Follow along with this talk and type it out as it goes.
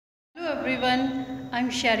everyone,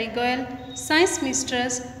 I'm Shari Goel, Science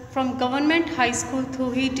Mistress from Government High School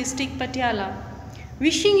Thuhi District Patiala,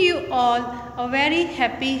 wishing you all a very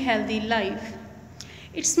happy, healthy life.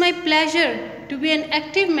 It's my pleasure to be an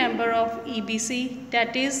active member of EBC,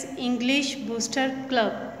 that is English Booster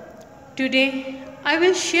Club. Today, I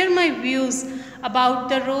will share my views about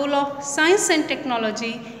the role of science and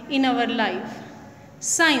technology in our life.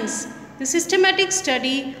 Science, the systematic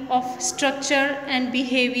study of structure and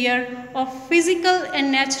behavior of physical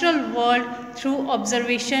and natural world through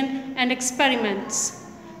observation and experiments.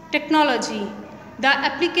 Technology, the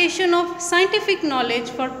application of scientific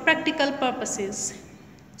knowledge for practical purposes.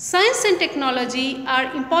 Science and technology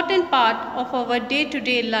are important part of our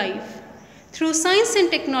day-to-day life. Through science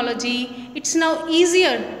and technology, it's now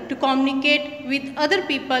easier to communicate with other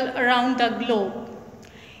people around the globe.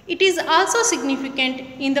 It is also significant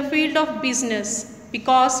in the field of business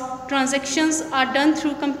because transactions are done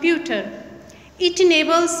through computer. It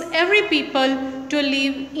enables every people to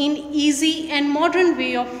live in easy and modern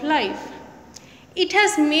way of life. It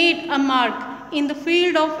has made a mark in the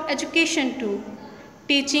field of education too,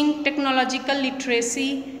 teaching technological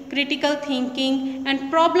literacy, critical thinking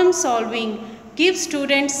and problem solving gives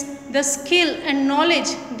students the skill and knowledge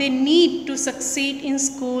they need to succeed in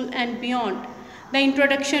school and beyond. The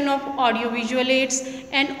introduction of audiovisual aids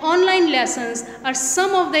and online lessons are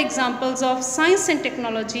some of the examples of science and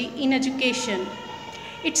technology in education.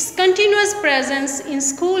 Its continuous presence in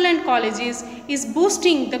school and colleges is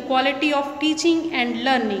boosting the quality of teaching and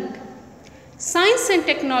learning. Science and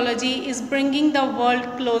technology is bringing the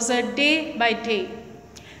world closer day by day.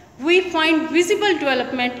 We find visible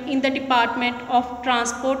development in the Department of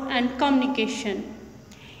Transport and Communication.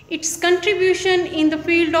 Its contribution in the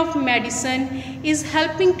field of medicine is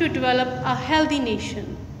helping to develop a healthy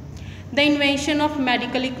nation. The invention of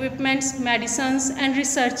medical equipments, medicines and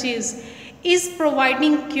researches is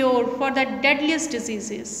providing cure for the deadliest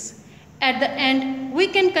diseases. At the end, we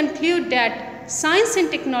can conclude that science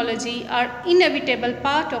and technology are inevitable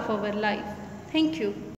part of our life. Thank you.